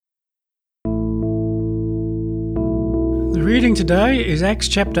The reading today is Acts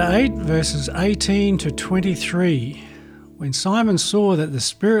chapter 8, verses 18 to 23. When Simon saw that the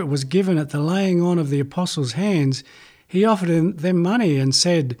Spirit was given at the laying on of the apostles' hands, he offered them money and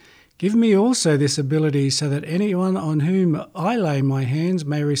said, "Give me also this ability so that anyone on whom I lay my hands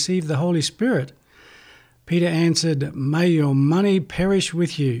may receive the Holy Spirit." Peter answered, "May your money perish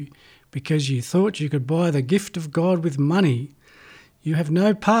with you, because you thought you could buy the gift of God with money. You have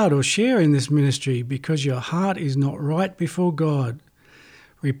no part or share in this ministry because your heart is not right before God.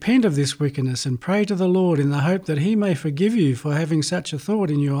 Repent of this wickedness and pray to the Lord in the hope that he may forgive you for having such a thought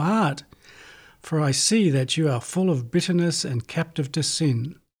in your heart. For I see that you are full of bitterness and captive to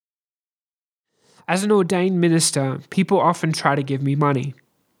sin." As an ordained minister, people often try to give me money.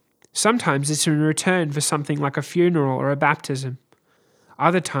 Sometimes it's in return for something like a funeral or a baptism.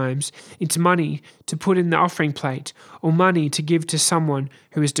 Other times, it's money to put in the offering plate or money to give to someone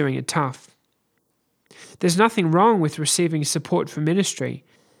who is doing it tough. There's nothing wrong with receiving support for ministry,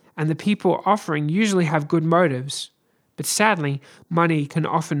 and the people offering usually have good motives. But sadly, money can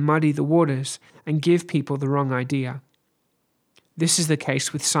often muddy the waters and give people the wrong idea. This is the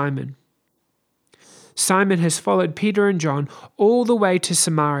case with Simon. Simon has followed Peter and John all the way to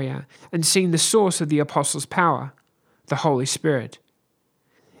Samaria and seen the source of the apostles' power, the Holy Spirit.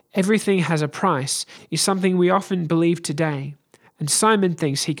 Everything has a price is something we often believe today, and Simon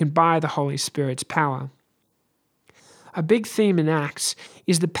thinks he can buy the Holy Spirit's power. A big theme in Acts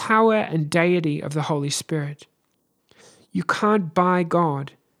is the power and deity of the Holy Spirit. You can't buy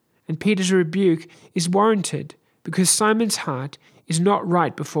God, and Peter's rebuke is warranted because Simon's heart is not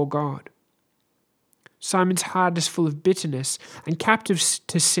right before God. Simon's heart is full of bitterness and captive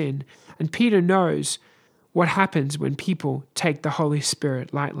to sin, and Peter knows what happens when people take the Holy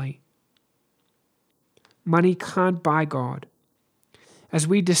Spirit lightly. Money can't buy God. As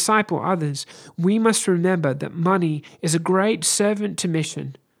we disciple others, we must remember that money is a great servant to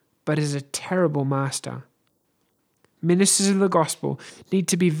mission, but is a terrible master. Ministers of the gospel need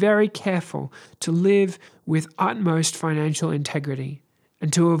to be very careful to live with utmost financial integrity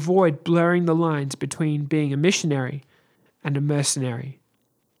and to avoid blurring the lines between being a missionary and a mercenary.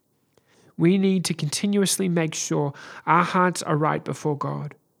 We need to continuously make sure our hearts are right before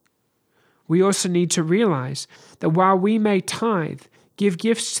God. We also need to realize that while we may tithe, give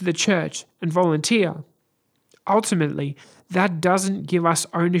gifts to the church, and volunteer, ultimately that doesn't give us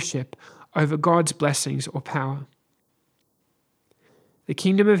ownership over God's blessings or power. The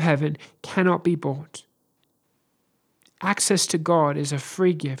kingdom of heaven cannot be bought. Access to God is a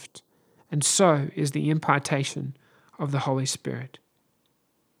free gift, and so is the impartation of the Holy Spirit.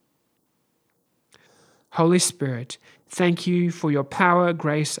 Holy Spirit, thank you for your power,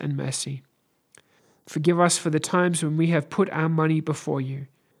 grace, and mercy. Forgive us for the times when we have put our money before you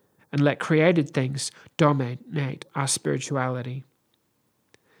and let created things dominate our spirituality.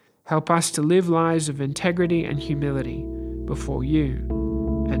 Help us to live lives of integrity and humility before you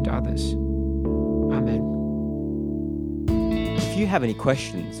and others. Amen. If you have any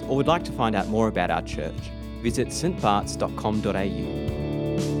questions or would like to find out more about our church, visit stbarts.com.au.